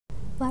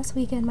Last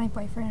weekend, my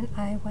boyfriend and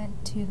I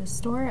went to the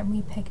store and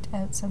we picked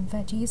out some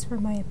veggies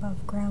for my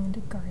above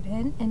ground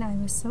garden, and I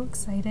was so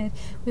excited.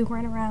 We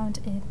went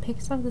around and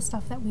picked some of the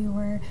stuff that we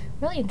were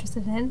really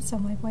interested in, so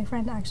my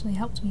boyfriend actually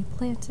helped me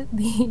plant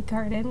the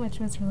garden, which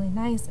was really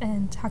nice,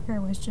 and Tucker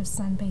was just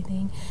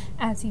sunbathing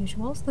as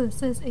usual. So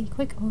this is a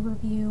quick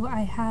overview.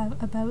 I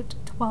have about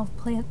 12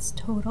 plants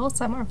total.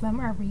 Some of them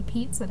are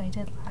repeats that I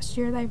did last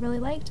year that I really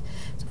liked.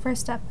 So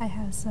first up, I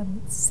have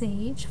some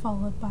sage,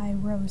 followed by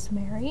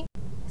rosemary,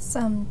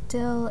 some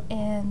dill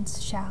and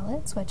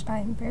shallots, which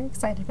I'm very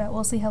excited about.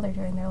 We'll see how they're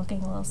doing. They're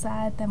looking a little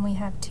sad. Then we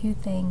have 2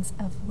 things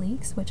of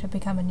leeks, which have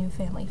become a new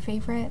family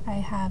favorite. I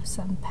have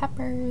some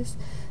peppers,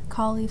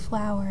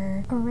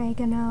 cauliflower,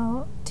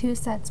 oregano, 2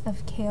 sets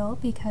of kale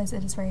because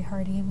it is very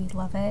hardy. We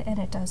love it, and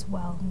it does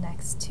well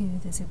next to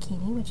the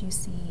zucchini, which you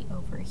see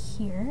over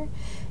here.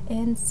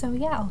 And so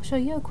yeah, I'll show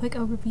you a quick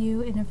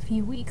overview in a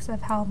few weeks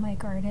of how my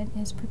garden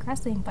is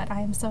progressing, but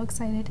I am so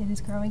excited. It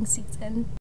is growing season.